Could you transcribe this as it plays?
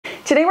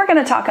Today we're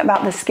going to talk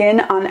about the skin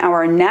on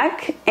our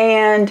neck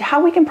and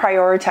how we can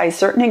prioritize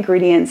certain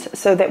ingredients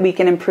so that we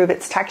can improve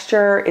its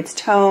texture, its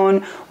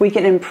tone, we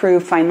can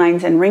improve fine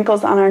lines and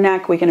wrinkles on our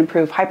neck, we can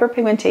improve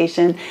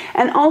hyperpigmentation,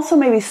 and also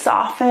maybe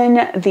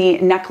soften the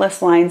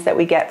necklace lines that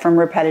we get from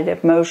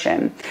repetitive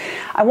motion.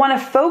 I want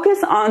to focus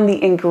on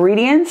the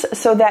ingredients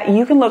so that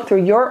you can look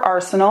through your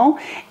arsenal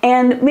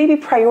and maybe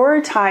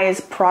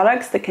prioritize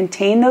products that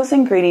contain those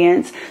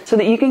ingredients so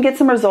that you can get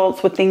some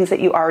results with things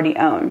that you already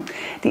own.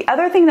 The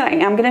other thing that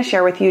I am going to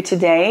share with you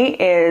today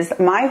is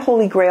my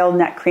Holy Grail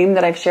neck cream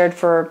that I've shared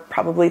for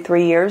probably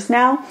 3 years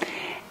now.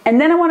 And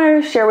then I want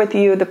to share with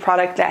you the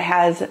product that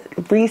has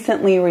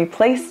recently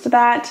replaced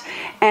that,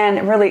 and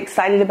I'm really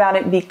excited about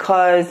it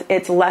because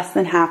it's less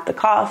than half the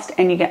cost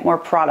and you get more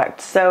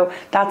product. So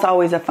that's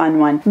always a fun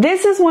one.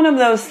 This is one of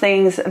those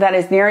things that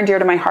is near and dear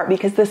to my heart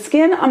because the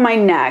skin on my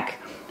neck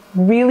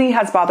really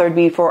has bothered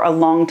me for a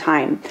long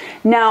time.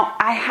 Now,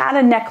 I had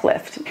a neck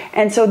lift,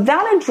 and so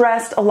that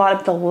addressed a lot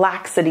of the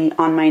laxity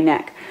on my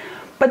neck.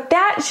 But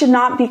that should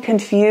not be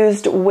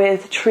confused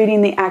with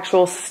treating the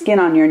actual skin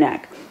on your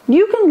neck.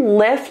 You can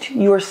lift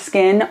your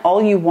skin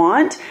all you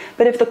want,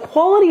 but if the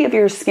quality of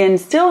your skin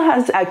still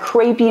has a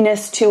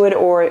crepiness to it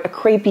or a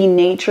crepey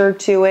nature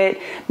to it,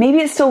 maybe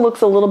it still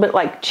looks a little bit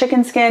like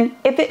chicken skin.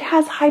 If it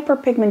has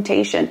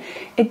hyperpigmentation,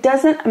 it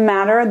doesn't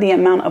matter the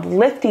amount of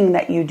lifting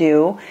that you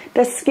do,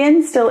 the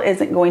skin still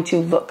isn't going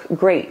to look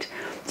great.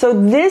 So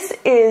this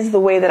is the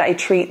way that I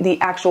treat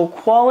the actual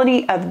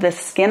quality of the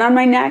skin on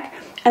my neck,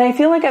 and I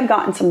feel like I've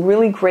gotten some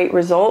really great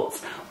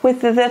results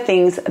with the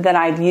things that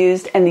I've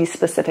used and these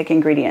specific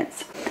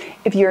ingredients.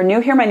 If you're new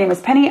here, my name is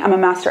Penny. I'm a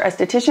master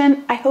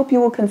esthetician. I hope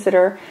you will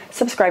consider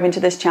subscribing to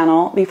this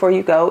channel before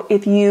you go.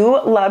 If you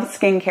love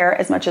skincare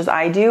as much as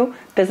I do,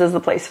 this is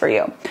the place for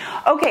you.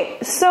 Okay,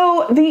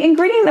 so the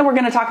ingredient that we're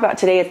going to talk about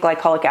today is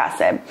glycolic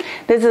acid.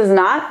 This is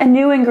not a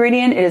new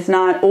ingredient. It is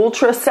not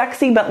ultra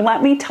sexy, but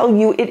let me tell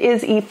you, it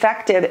is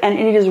effective and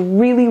it is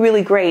really,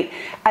 really great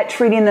at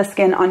treating the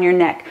skin on your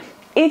neck.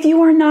 If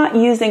you are not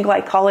using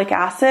glycolic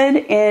acid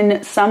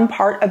in some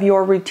part of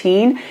your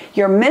routine,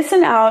 you're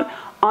missing out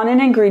on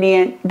an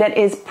ingredient that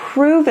is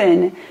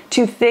proven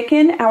to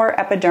thicken our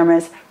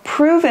epidermis,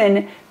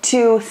 proven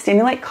to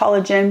stimulate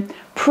collagen,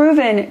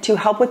 proven to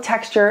help with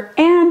texture,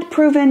 and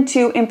proven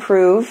to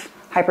improve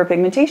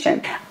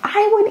hyperpigmentation.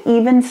 I would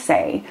even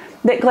say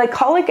that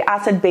glycolic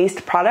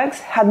acid-based products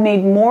have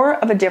made more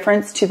of a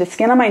difference to the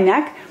skin on my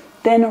neck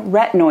than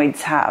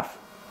retinoids have,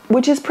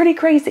 which is pretty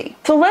crazy.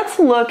 So let's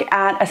look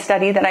at a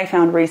study that I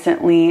found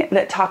recently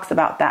that talks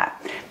about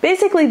that.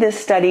 Basically, this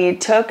study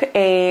took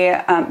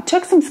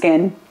some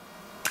skin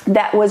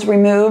that was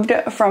removed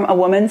from a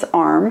woman's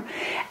arm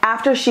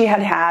after she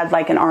had had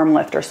like an arm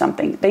lift or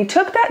something. They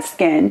took that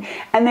skin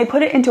and they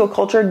put it into a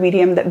cultured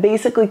medium that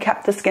basically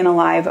kept the skin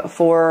alive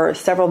for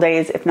several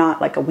days, if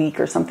not like a week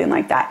or something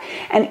like that.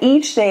 And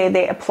each day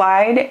they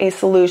applied a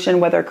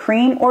solution, whether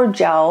cream or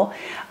gel,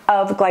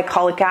 of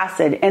glycolic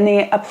acid, and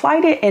they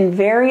applied it in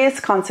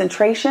various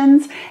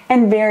concentrations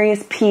and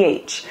various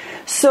pH.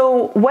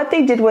 So what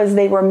they did was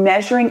they were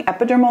measuring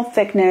epidermal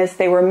thickness,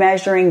 they were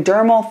measuring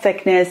dermal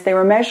thickness, they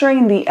were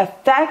measuring the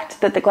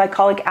effect that the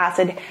glycolic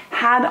acid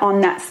had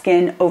on that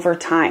skin over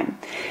time.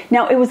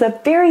 Now, it was a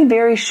very,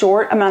 very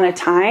short amount of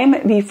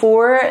time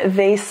before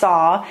they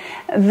saw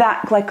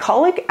that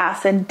glycolic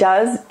acid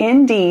does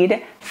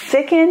indeed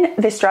thicken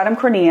the stratum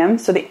corneum,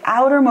 so the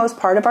outermost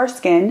part of our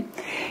skin.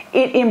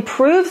 It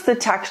improves the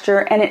texture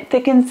and it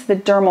thickens the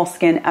dermal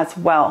skin as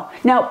well.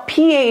 Now,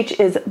 pH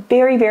is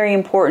very, very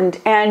important,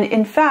 and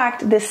in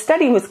fact, this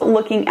study was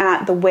looking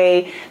at the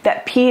way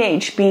that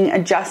pH being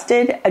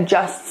adjusted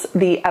adjusts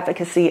the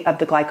efficacy of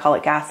the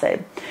glycolic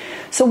acid.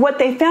 So what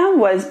they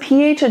found was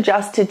pH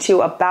adjusted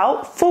to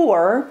about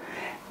 4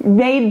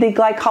 made the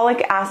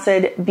glycolic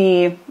acid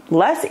be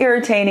less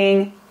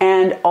irritating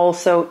and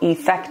also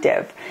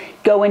effective.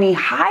 Go any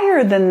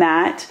higher than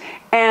that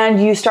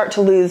and you start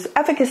to lose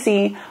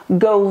efficacy.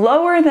 Go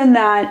lower than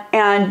that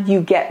and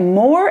you get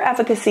more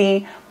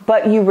efficacy,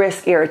 but you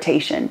risk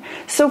irritation.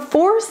 So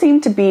 4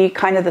 seemed to be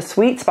kind of the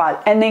sweet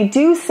spot, and they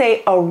do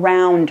say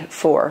around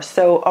 4.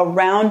 So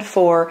around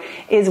 4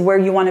 is where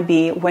you want to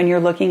be when you're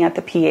looking at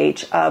the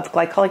pH of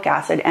glycolic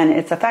acid and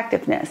its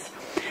effectiveness.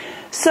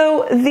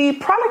 So the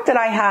product that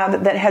I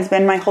have that has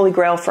been my holy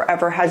grail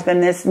forever has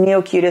been this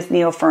NeoCutis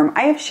NeoFirm.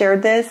 I have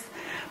shared this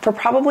for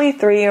probably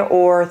 3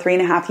 or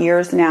 3.5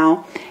 years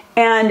now,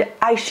 and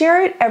I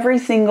share it every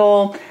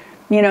single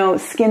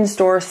skin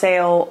store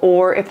sale,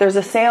 or if there's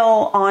a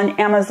sale on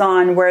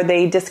Amazon where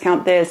they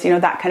discount this,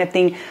 that kind of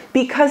thing,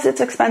 because it's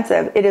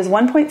expensive. It is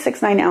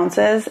 1.69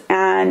 ounces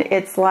and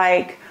it's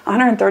like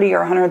 $130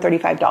 or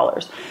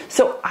 $135.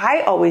 So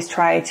I always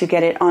try to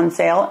get it on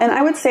sale. And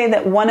I would say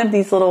that one of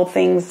these little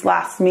things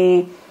lasts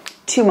me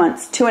 2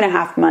 months,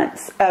 2.5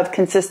 months of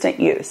consistent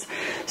use.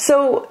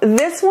 So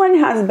this one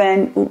has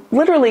been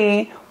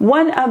literally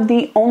one of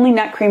the only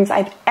neck creams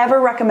I've ever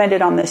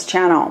recommended on this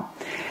channel,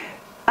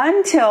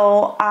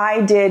 until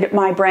I did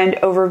my brand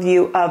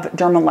overview of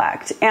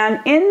Dermelect. And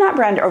in that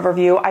brand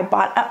overview, I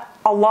bought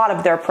a lot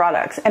of their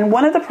products. And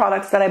one of the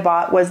products that I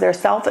bought was their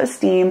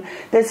Self-Esteem.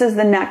 This is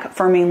the Neck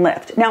Firming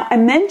Lift. Now, I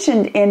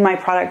mentioned in my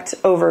product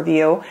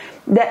overview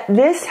that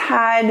this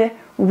had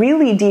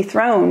really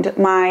dethroned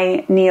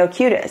my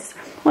neocutis.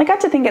 Well, I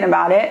got to thinking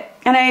about it,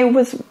 and I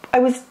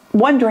was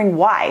wondering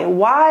why.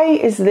 Why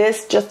is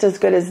this just as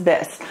good as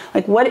this?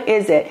 Like, what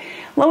is it?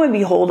 Lo and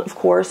behold, of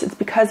course, it's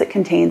because it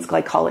contains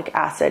glycolic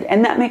acid,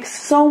 and that makes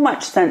so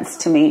much sense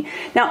to me.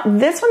 Now,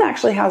 this one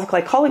actually has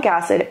glycolic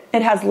acid,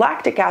 it has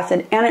lactic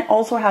acid, and it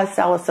also has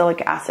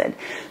salicylic acid.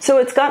 So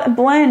it's got a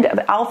blend of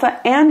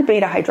alpha and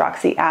beta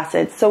hydroxy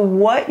acid. So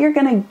what you're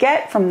gonna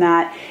get from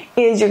that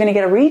is you're gonna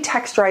get a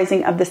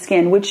retexturizing of the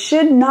skin, which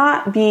should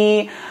not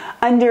be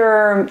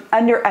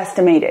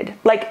underestimated.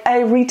 Like,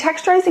 a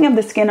retexturizing of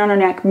the skin on our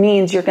neck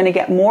means you're going to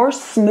get more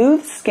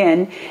smooth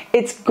skin.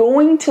 It's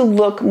going to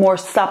look more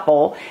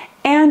supple,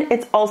 and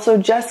it's also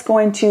just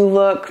going to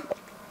look,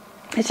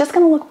 it's just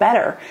going to look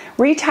better.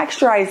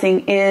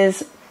 Retexturizing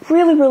is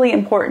really, really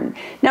important.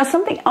 Now,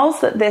 something else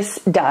that this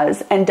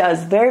does, and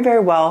does very,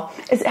 very well,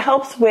 is it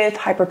helps with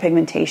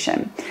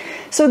hyperpigmentation.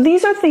 So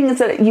these are things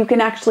that you can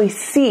actually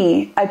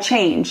see a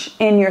change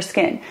in your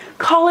skin.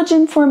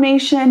 Collagen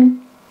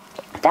formation,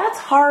 that's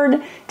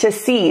hard to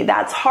see.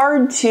 That's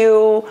hard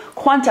to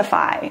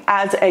quantify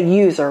as a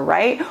user,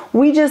 right?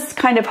 We just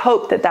kind of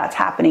hope that that's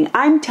happening.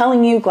 I'm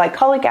telling you,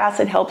 glycolic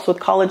acid helps with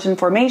collagen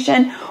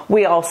formation.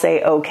 We all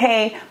say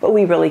okay, but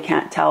we really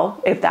can't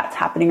tell if that's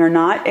happening or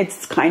not.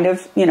 It's kind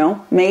of, you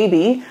know,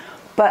 maybe.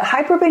 But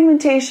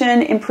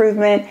hyperpigmentation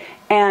improvement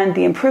and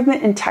the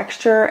improvement in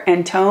texture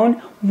and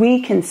tone,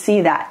 we can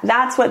see that.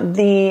 That's what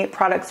the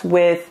products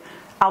with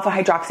alpha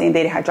hydroxy and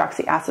beta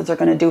hydroxy acids are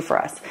going to do for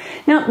us.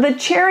 Now, the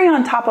cherry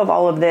on top of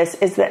all of this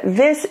is that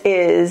this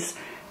is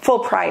full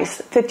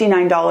price,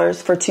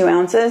 $59 for 2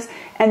 ounces.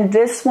 And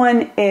this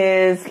one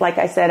is, like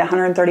I said,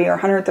 $130 or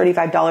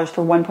 $135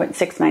 for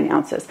 1.69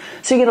 ounces.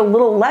 So you get a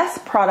little less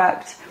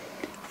product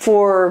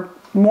for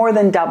more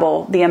than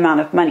double the amount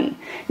of money.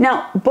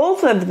 Now,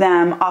 both of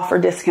them offer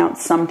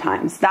discounts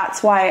sometimes.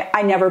 That's why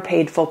I never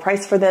paid full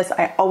price for this.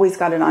 I always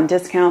got it on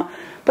discount.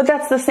 But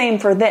that's the same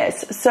for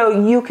this.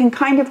 So you can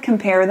kind of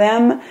compare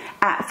them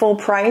at full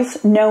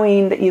price,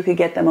 knowing that you could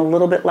get them a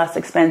little bit less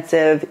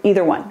expensive,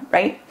 either one,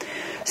 right?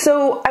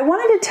 So I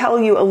wanted to tell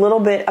you a little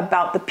bit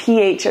about the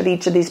pH of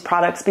each of these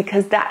products,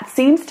 because that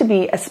seems to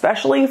be,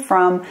 especially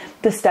from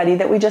the study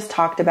that we just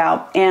talked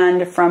about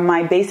and from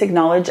my basic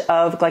knowledge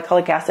of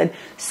glycolic acid,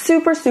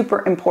 super,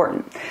 super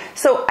important.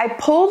 So I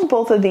pulled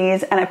both of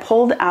these and I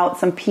pulled out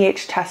some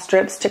pH test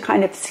strips to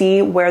kind of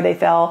see where they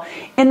fell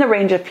in the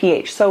range of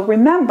pH. So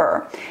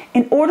remember,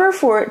 in order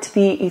for it to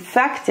be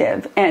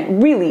effective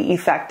and really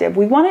effective,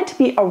 we want it to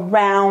be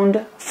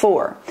around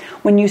 4.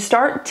 When you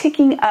start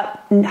ticking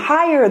up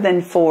higher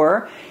than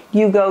 4,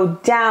 you go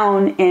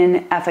down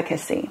in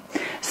efficacy.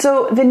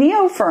 So the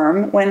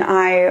NeoFirm, when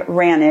I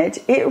ran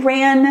it, it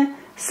ran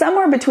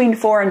somewhere between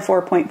 4 and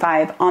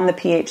 4.5 on the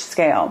pH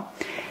scale.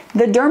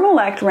 The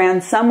Dermelect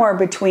ran somewhere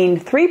between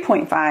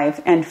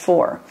 3.5 and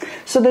 4.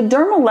 So the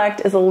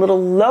Dermelect is a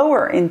little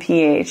lower in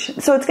pH,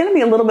 so it's going to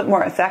be a little bit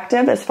more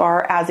effective as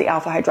far as the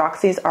alpha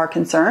hydroxys are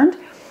concerned.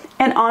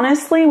 And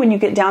honestly, when you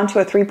get down to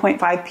a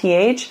 3.5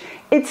 pH,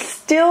 it's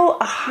still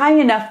a high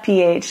enough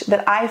pH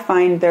that I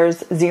find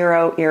there's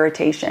zero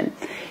irritation.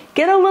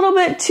 Get a little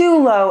bit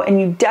too low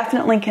and you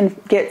definitely can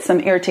get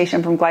some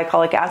irritation from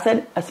glycolic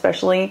acid,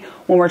 especially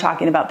when we're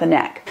talking about the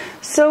neck.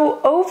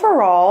 So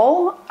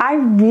overall, I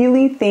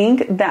really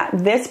think that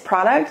this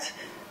product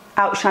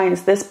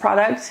outshines this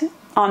product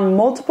on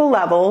multiple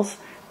levels,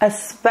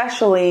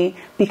 especially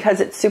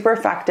because it's super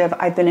effective.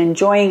 I've been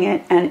enjoying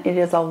it and it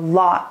is a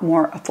lot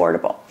more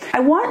affordable. I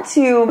want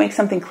to make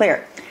something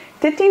clear.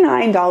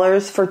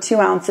 $59 for 2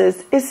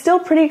 ounces is still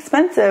pretty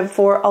expensive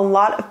for a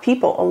lot of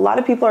people. A lot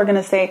of people are going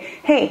to say,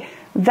 hey,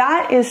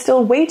 that is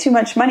still way too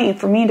much money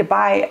for me to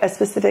buy a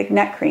specific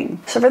neck cream.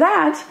 So for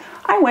that,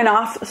 I went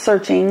off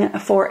searching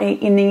for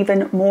an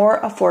even more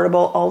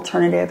affordable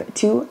alternative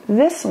to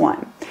this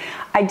one.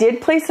 I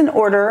did place an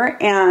order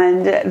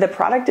and the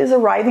product is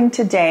arriving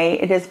today.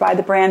 It is by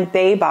the brand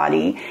Bay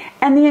Body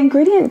and the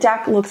ingredient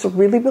deck looks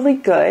really, really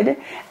good.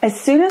 As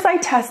soon as I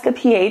test the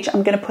pH,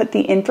 I'm going to put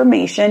the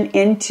information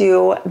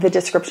into the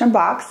description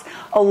box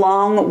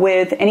along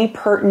with any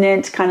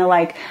pertinent kind of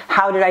like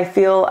how did I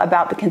feel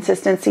about the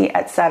consistency,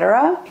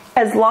 etc.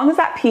 As long as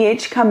that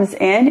pH comes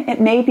in,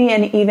 it may be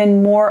an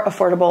even more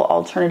affordable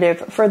alternative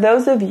for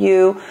those of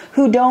you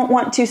who don't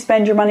want to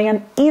spend your money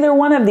on either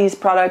one of these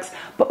products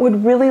but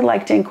would really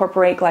like to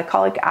incorporate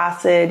glycolic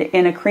acid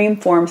in a cream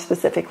form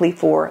specifically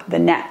for the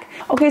neck.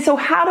 Okay, so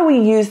how do we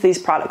use these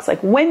products?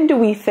 Like, when do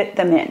we fit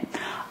them in?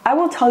 I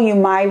will tell you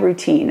my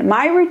routine.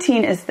 My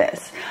routine is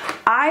this.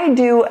 I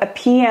do a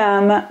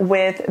PM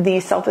with the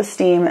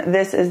Self-Esteem.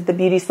 This is the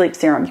Beauty Sleep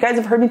Serum. You guys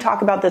have heard me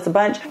talk about this a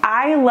bunch.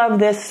 I love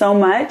this so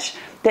much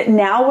that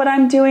now what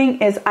I'm doing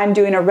is I'm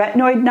doing a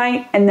retinoid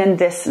night and then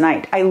this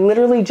night. I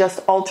literally just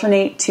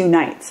alternate 2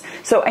 nights.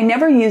 So I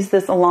never use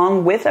this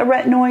along with a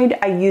retinoid.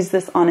 I use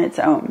this on its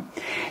own.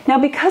 Now,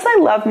 because I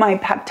love my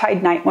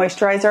peptide night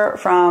moisturizer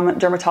from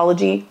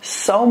Dermatology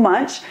so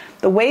much,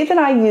 the way that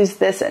I use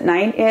this at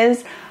night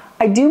is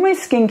I do my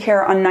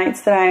skincare on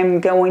nights that I'm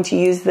going to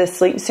use this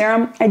sleep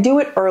serum. I do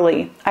it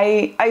early.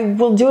 I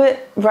will do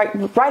it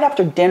right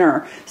after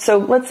dinner. So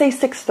let's say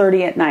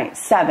 6:30 at night,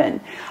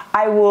 7.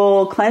 I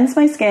will cleanse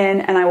my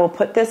skin and I will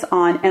put this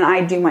on and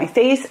I do my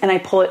face and I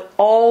pull it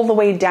all the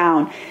way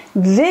down.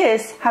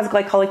 This has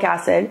glycolic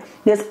acid.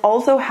 This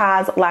also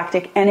has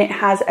lactic and it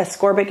has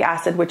ascorbic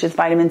acid, which is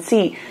vitamin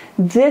C.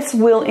 This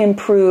will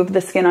improve the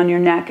skin on your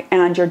neck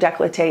and your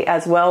décolleté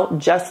as well,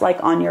 just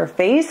like on your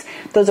face.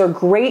 Those are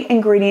great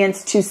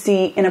ingredients to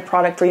see in a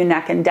product for your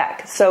neck and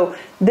deck. So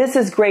this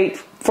is great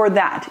for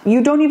that.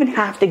 You don't even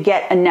have to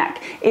get a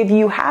neck. If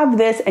you have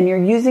this and you're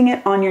using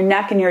it on your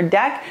neck and your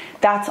deck,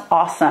 that's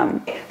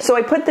awesome. So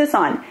I put this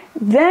on.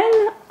 Then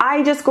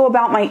I just go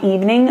about my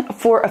evening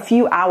for a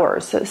few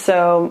hours.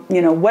 So,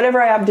 you know,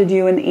 whatever I have to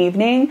do in the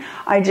evening,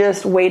 I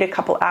just wait a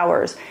couple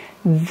hours.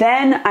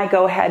 Then I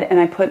go ahead and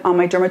I put on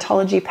my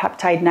Dermatology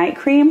Peptide Night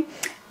Cream.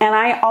 And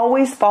I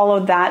always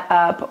follow that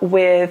up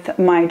with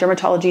my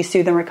Dermatology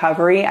Soothe and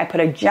Recovery. I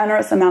put a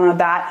generous amount of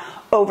that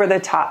over the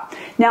top.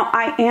 Now,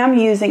 I am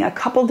using a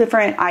couple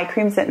different eye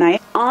creams at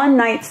night. On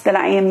nights that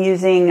I am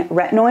using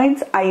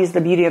retinoids, I use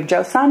the Beauty of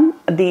Joseon,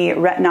 the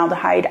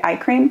retinaldehyde eye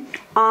cream.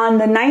 On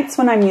the nights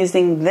when I'm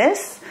using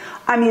this,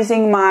 I'm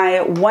using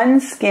my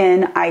One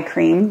Skin eye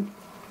cream.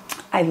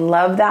 I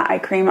love that eye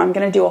cream. I'm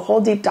going to do a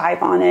whole deep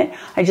dive on it.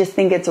 I just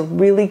think it's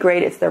really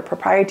great. It's their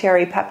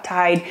proprietary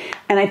peptide,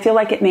 and I feel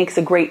like it makes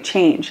a great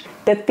change.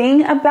 The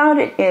thing about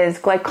it is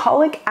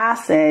glycolic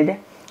acid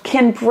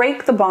can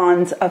break the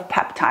bonds of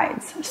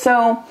peptides.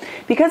 So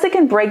because it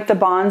can break the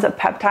bonds of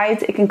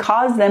peptides, it can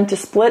cause them to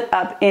split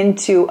up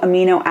into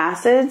amino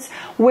acids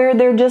where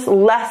they're just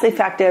less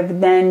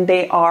effective than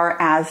they are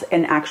as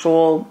an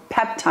actual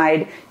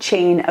peptide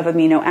chain of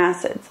amino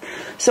acids.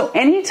 So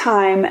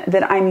anytime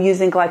that I'm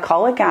using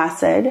glycolic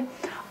acid,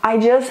 I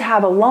just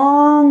have a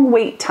long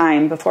wait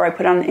time before I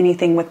put on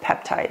anything with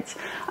peptides.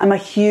 I'm a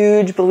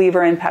huge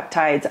believer in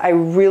peptides. I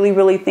really,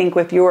 really think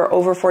if you're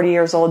over 40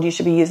 years old, you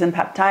should be using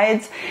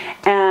peptides.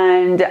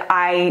 And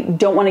I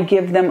don't want to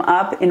give them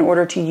up in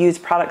order to use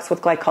products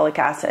with glycolic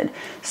acid.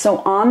 So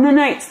on the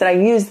nights that I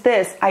use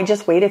this, I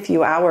just wait a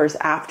few hours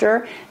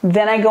after.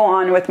 Then I go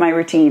on with my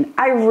routine.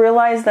 I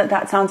realize that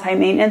that sounds high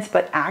maintenance,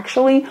 but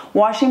actually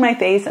washing my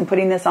face and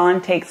putting this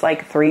on takes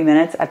like 3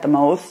 minutes at the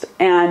most.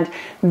 And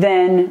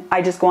then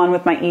I just go on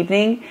with my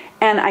evening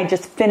and I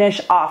just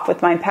finish off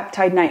with my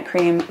peptide night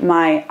cream,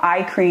 my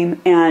eye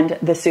cream, and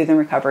the Soothe and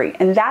Recovery.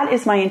 And that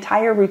is my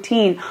entire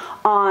routine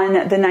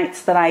on the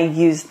nights that I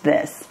use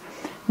this.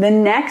 The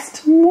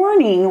next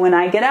morning when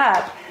I get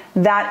up,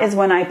 that is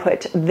when I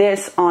put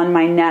this on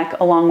my neck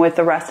along with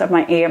the rest of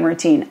my AM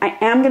routine. I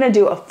am going to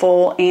do a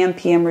full AM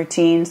PM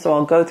routine, so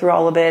I'll go through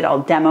all of it,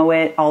 I'll demo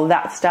it, all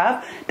that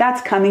stuff.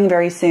 That's coming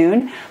very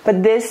soon,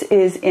 but this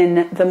is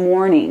in the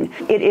morning.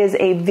 It is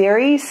a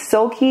very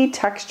silky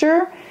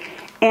texture,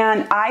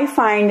 and I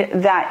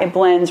find that it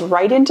blends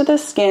right into the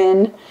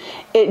skin.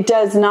 It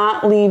does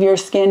not leave your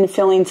skin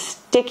feeling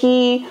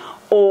sticky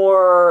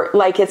or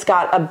like it's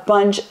got a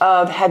bunch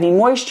of heavy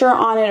moisture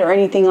on it or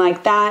anything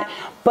like that,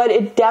 but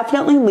it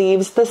definitely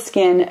leaves the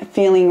skin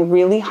feeling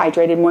really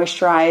hydrated,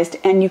 moisturized,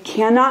 and you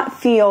cannot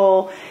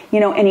feel,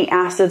 you know, any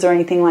acids or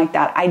anything like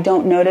that. I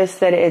don't notice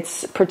that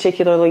it's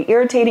particularly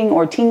irritating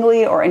or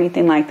tingly or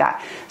anything like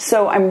that.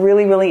 So I'm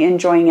really, really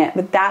enjoying it,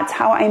 but that's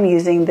how I'm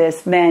using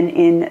this then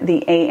in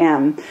the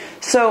AM.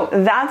 So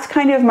that's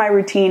kind of my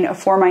routine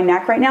for my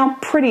neck right now.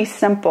 Pretty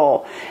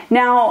simple.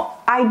 Now,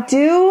 I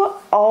do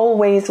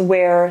always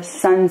wear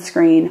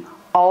sunscreen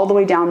all the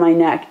way down my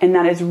neck, and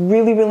that is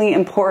really, really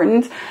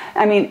important.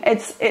 I mean,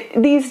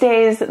 these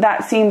days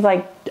that seems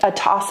like a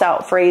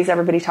toss-out phrase.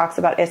 Everybody talks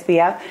about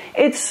SPF.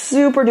 It's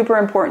super duper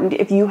important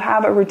if you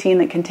have a routine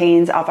that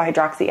contains alpha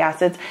hydroxy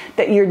acids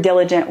that you're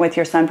diligent with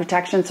your sun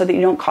protection so that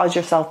you don't cause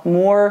yourself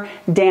more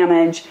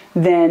damage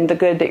than the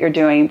good that you're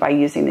doing by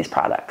using these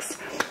products.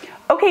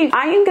 Okay,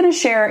 I am going to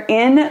share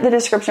in the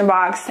description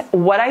box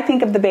what I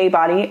think of the Bay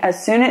Body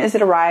as soon as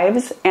it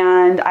arrives,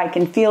 and I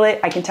can feel it,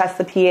 I can test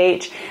the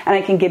pH, and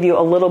I can give you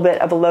a little bit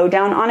of a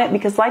lowdown on it,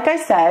 because like I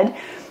said,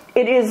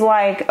 it is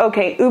like,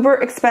 okay, uber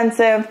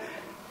expensive-ish,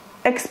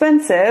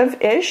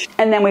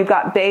 and then we've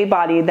got Bay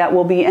Body that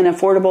will be an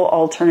affordable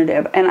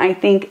alternative. And I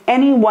think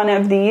any one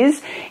of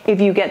these,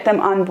 if you get them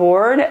on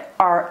board,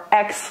 are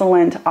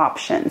excellent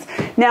options.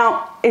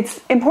 Now,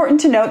 it's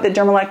important to note that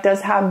Dermelect does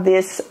have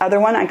this other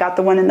one. I got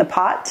the one in the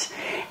pot,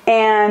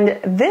 and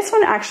this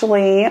one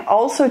actually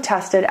also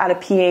tested at a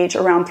pH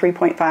around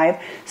 3.5.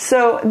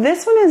 So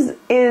this one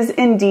is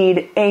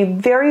indeed a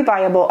very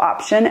viable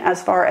option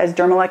as far as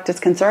Dermelect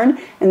is concerned,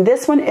 and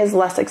this one is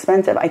less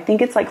expensive. I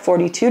think it's like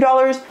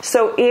 $42.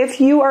 So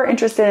if you are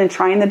interested in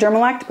trying the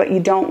Dermelect but you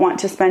don't want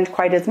to spend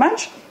quite as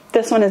much,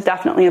 this one is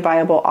definitely a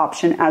viable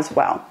option as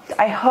well.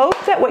 I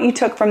hope that what you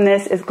took from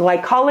this is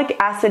glycolic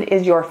acid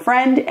is your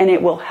friend and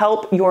it will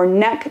help your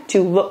neck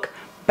to look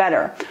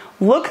better.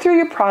 Look through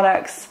your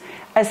products,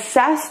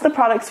 assess the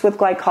products with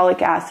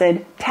glycolic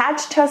acid,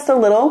 patch test a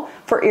little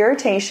for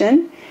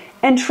irritation,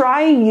 and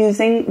try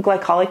using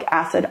glycolic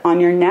acid on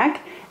your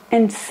neck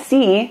and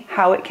see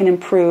how it can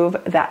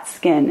improve that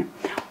skin.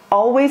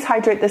 Always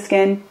hydrate the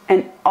skin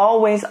and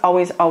always,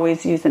 always,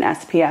 always use an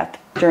SPF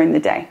during the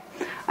day.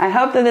 I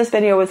hope that this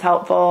video was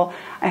helpful.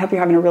 I hope you're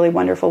having a really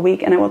wonderful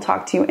week, and I will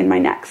talk to you in my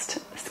next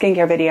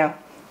skincare video.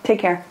 Take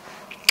care.